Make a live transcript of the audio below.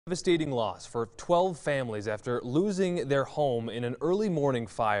Devastating loss for 12 families after losing their home in an early morning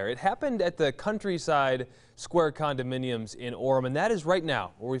fire. It happened at the Countryside Square condominiums in Orem, and that is right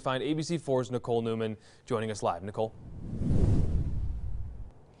now where we find ABC4's Nicole Newman joining us live. Nicole.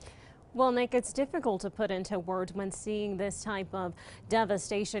 Well, Nick, it's difficult to put into words when seeing this type of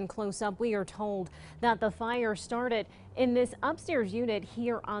devastation close up. We are told that the fire started in this upstairs unit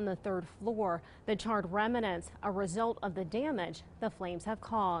here on the 3rd floor. The charred remnants, a result of the damage the flames have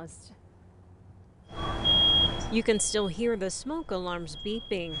caused. You can still hear the smoke alarms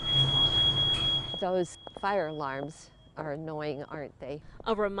beeping. Those fire alarms are annoying, aren't they?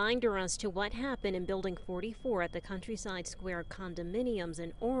 A reminder as to what happened in Building 44 at the Countryside Square condominiums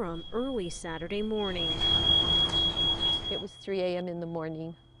in Orem early Saturday morning. It was 3 a.m. in the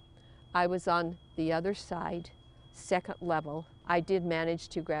morning. I was on the other side, 2nd level. I did manage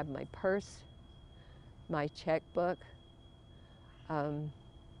to grab my purse, my checkbook, a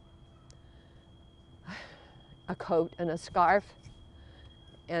coat and a scarf,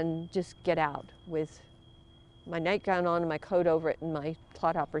 and just get out with my nightgown on and my coat over it and my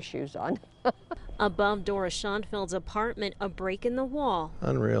clodhopper shoes on. Above Doris Schoenfeld's apartment, a break in the wall.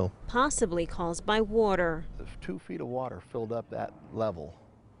 Unreal. Possibly caused by water. 2 feet of water filled up that level.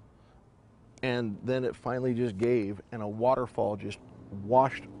 And then it finally just gave, and a waterfall just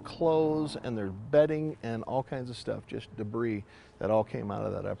washed clothes, and there's bedding and all kinds of stuff, just debris that all came out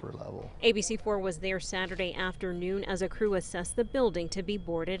of that upper level. ABC4 was there Saturday afternoon as a crew assessed the building to be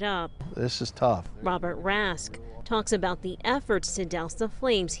boarded up. This is tough. Robert Rask talks about the efforts to douse the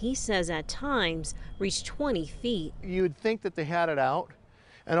flames he says at times reached 20 feet. You'd think that they had it out,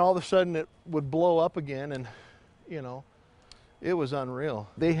 and all of a sudden it would blow up again, and it was unreal.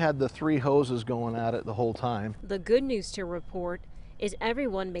 They had the 3 hoses going at it the whole time. The good news to report is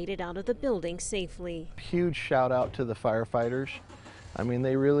everyone made it out of the building safely. Huge shout out to the firefighters. I mean,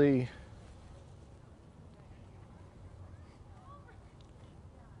 they really,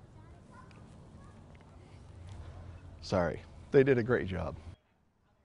 they did a great job.